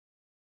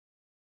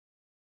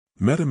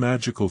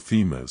Metamagical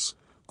Themas,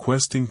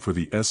 Questing for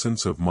the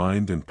Essence of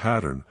Mind and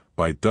Pattern,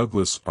 by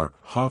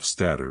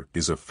Hofstadter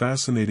is a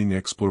fascinating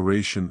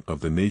exploration of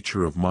the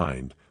nature of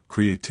mind,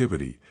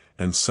 creativity,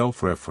 and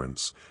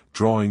self-reference,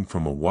 drawing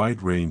from a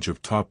wide range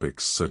of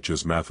topics such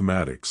as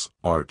mathematics,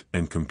 art,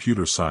 and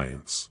computer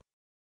science.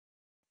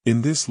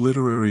 In this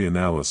literary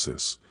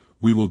analysis,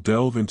 we will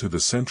delve into the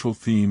central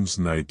themes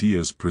and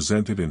ideas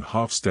presented in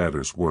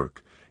Hofstadter's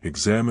work,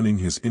 examining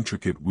his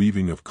intricate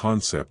weaving of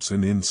concepts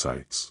and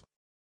insights.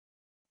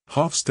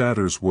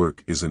 Hofstadter's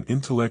work is an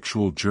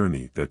intellectual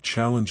journey that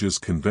challenges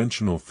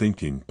conventional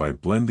thinking by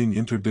blending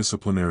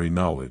interdisciplinary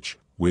knowledge,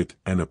 wit,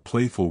 and a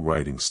playful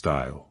writing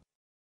style.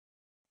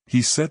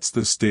 He sets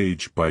the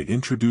stage by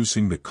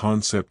introducing the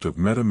concept of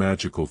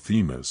metamagical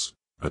themas,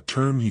 a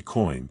term he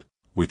coined,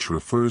 which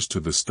refers to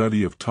the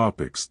study of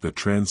topics that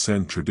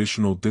transcend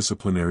traditional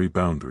disciplinary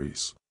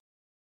boundaries.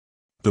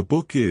 The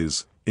book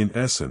is, in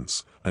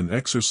essence, an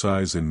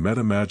exercise in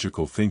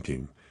metamagical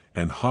thinking,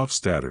 and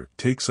Hofstadter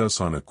takes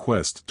us on a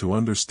quest to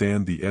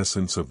understand the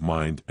essence of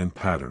mind and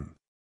pattern.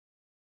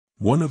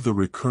 One of the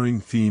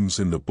recurring themes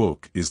in the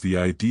book is the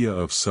idea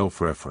of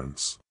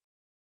self-reference.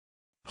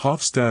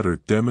 Hofstadter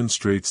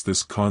demonstrates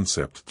this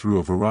concept through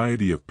a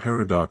variety of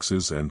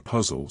paradoxes and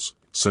puzzles,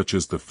 such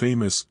as the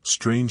famous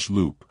strange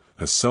loop,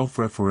 a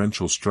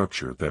self-referential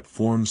structure that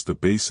forms the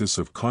basis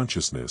of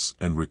consciousness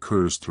and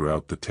recurs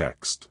throughout the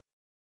text.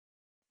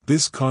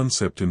 This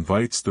concept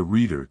invites the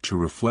reader to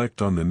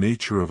reflect on the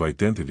nature of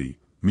identity,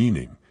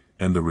 meaning,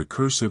 and the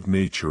recursive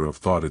nature of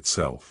thought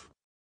itself.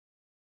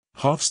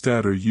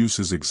 Hofstadter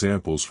uses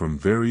examples from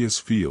various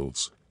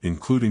fields,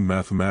 including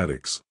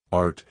mathematics,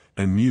 art,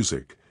 and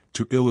music,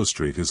 to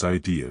illustrate his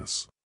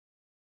ideas.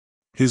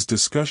 His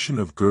discussion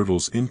of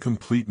Gödel's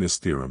incompleteness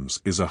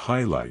theorems is a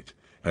highlight,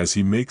 as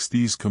he makes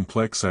these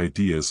complex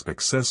ideas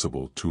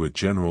accessible to a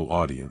general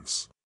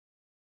audience.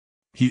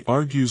 He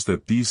argues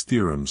that these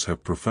theorems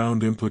have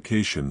profound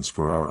implications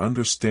for our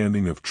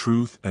understanding of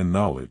truth and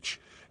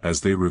knowledge,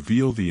 as they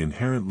reveal the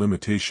inherent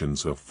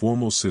limitations of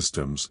formal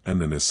systems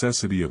and the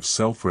necessity of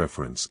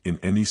self-reference in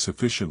any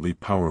sufficiently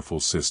powerful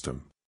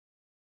system.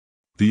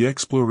 The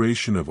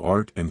exploration of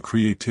art and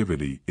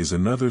creativity is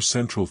another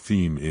central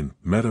theme in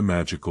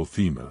Metamagical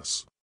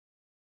Themas.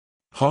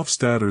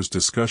 Hofstadter's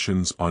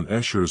discussions on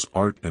Escher's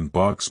art and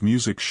Bach's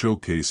music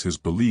showcase his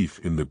belief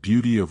in the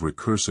beauty of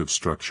recursive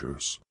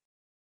structures.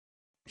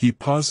 He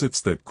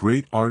posits that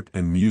great art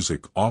and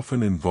music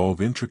often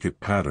involve intricate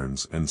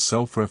patterns and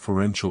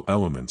self-referential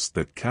elements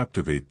that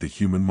captivate the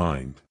human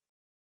mind.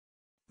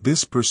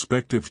 This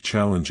perspective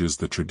challenges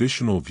the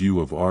traditional view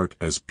of art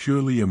as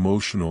purely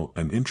emotional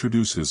and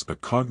introduces a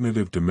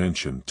cognitive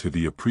dimension to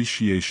the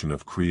appreciation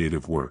of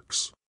creative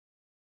works.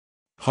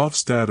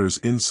 Hofstadter's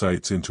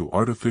insights into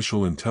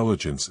artificial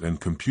intelligence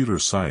and computer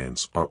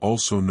science are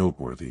also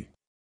noteworthy.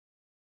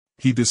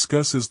 He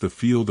discusses the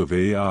field of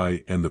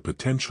AI and the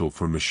potential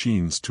for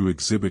machines to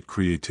exhibit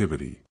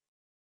creativity.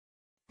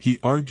 He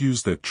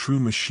argues that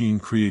true machine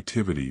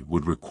creativity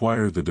would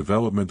require the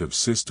development of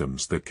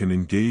systems that can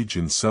engage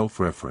in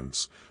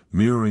self-reference,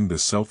 mirroring the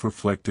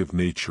self-reflective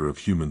nature of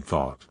human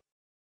thought.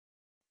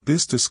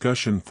 This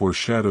discussion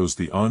foreshadows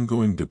the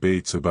ongoing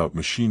debates about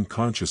machine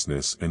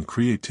consciousness and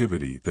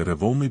creativity that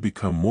have only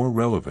become more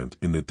relevant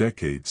in the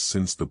decades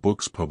since the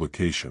book's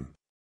publication.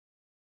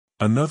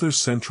 Another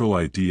central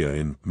idea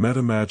in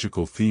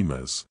Metamagical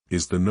Themas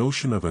is the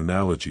notion of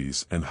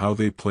analogies and how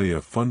they play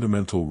a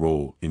fundamental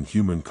role in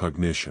human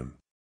cognition.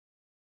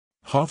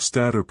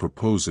 Hofstadter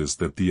proposes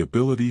that the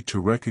ability to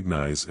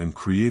recognize and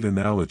create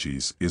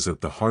analogies is at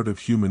the heart of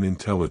human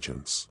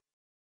intelligence.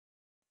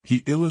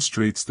 He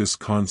illustrates this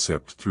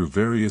concept through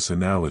various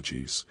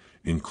analogies,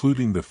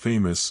 including the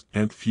famous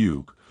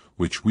Fugue,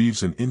 which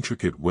weaves an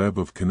intricate web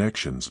of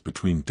connections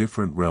between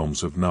different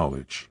realms of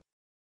knowledge.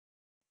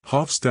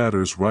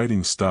 Hofstadter's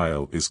writing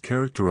style is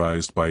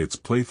characterized by its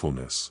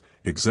playfulness,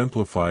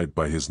 exemplified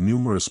by his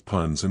numerous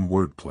puns and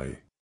wordplay.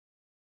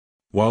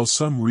 While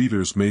some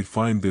readers may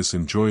find this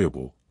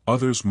enjoyable,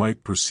 others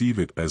might perceive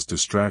it as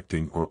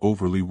distracting or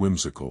overly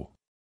whimsical.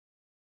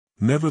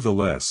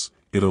 Nevertheless,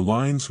 it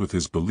aligns with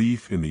his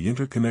belief in the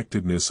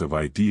interconnectedness of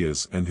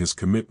ideas and his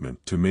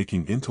commitment to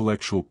making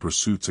intellectual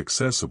pursuits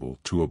accessible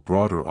to a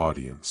broader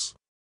audience.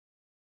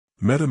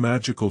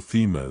 Metamagical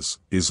Themas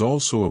is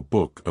also a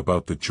book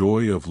about the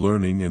joy of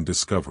learning and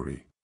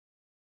discovery.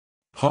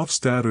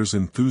 Hofstadter's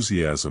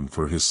enthusiasm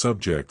for his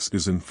subjects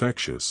is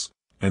infectious,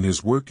 and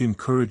his work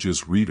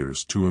encourages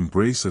readers to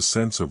embrace a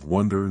sense of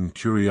wonder and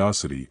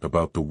curiosity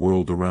about the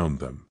world around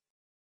them.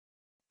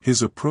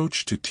 His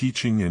approach to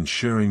teaching and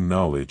sharing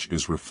knowledge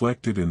is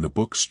reflected in the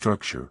book's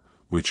structure,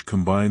 which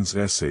combines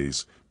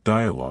essays,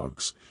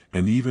 dialogues,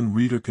 and even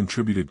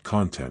reader-contributed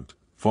content,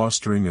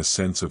 fostering a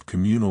sense of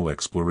communal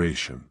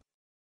exploration.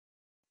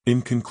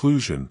 In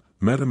conclusion,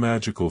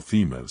 Metamagical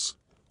Themas,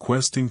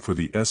 Questing for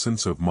the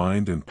Essence of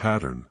Mind and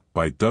Pattern,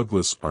 by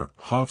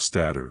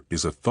Hofstadter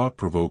is a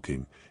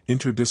thought-provoking,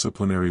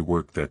 interdisciplinary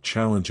work that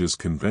challenges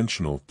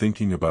conventional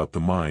thinking about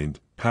the mind,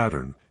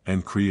 pattern,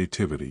 and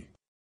creativity.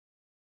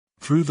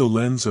 Through the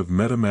lens of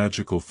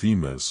metamagical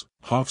themas,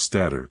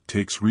 Hofstadter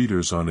takes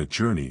readers on a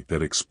journey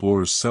that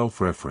explores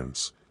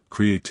self-reference,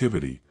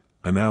 creativity,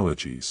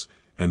 analogies,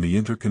 and the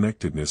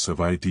interconnectedness of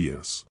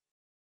ideas.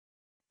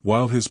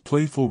 While his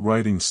playful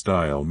writing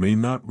style may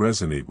not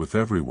resonate with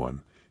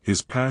everyone,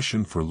 his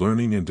passion for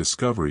learning and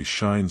discovery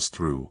shines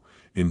through,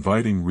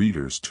 inviting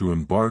readers to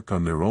embark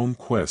on their own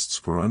quests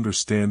for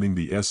understanding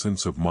the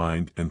essence of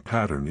mind and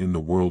pattern in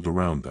the world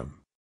around them.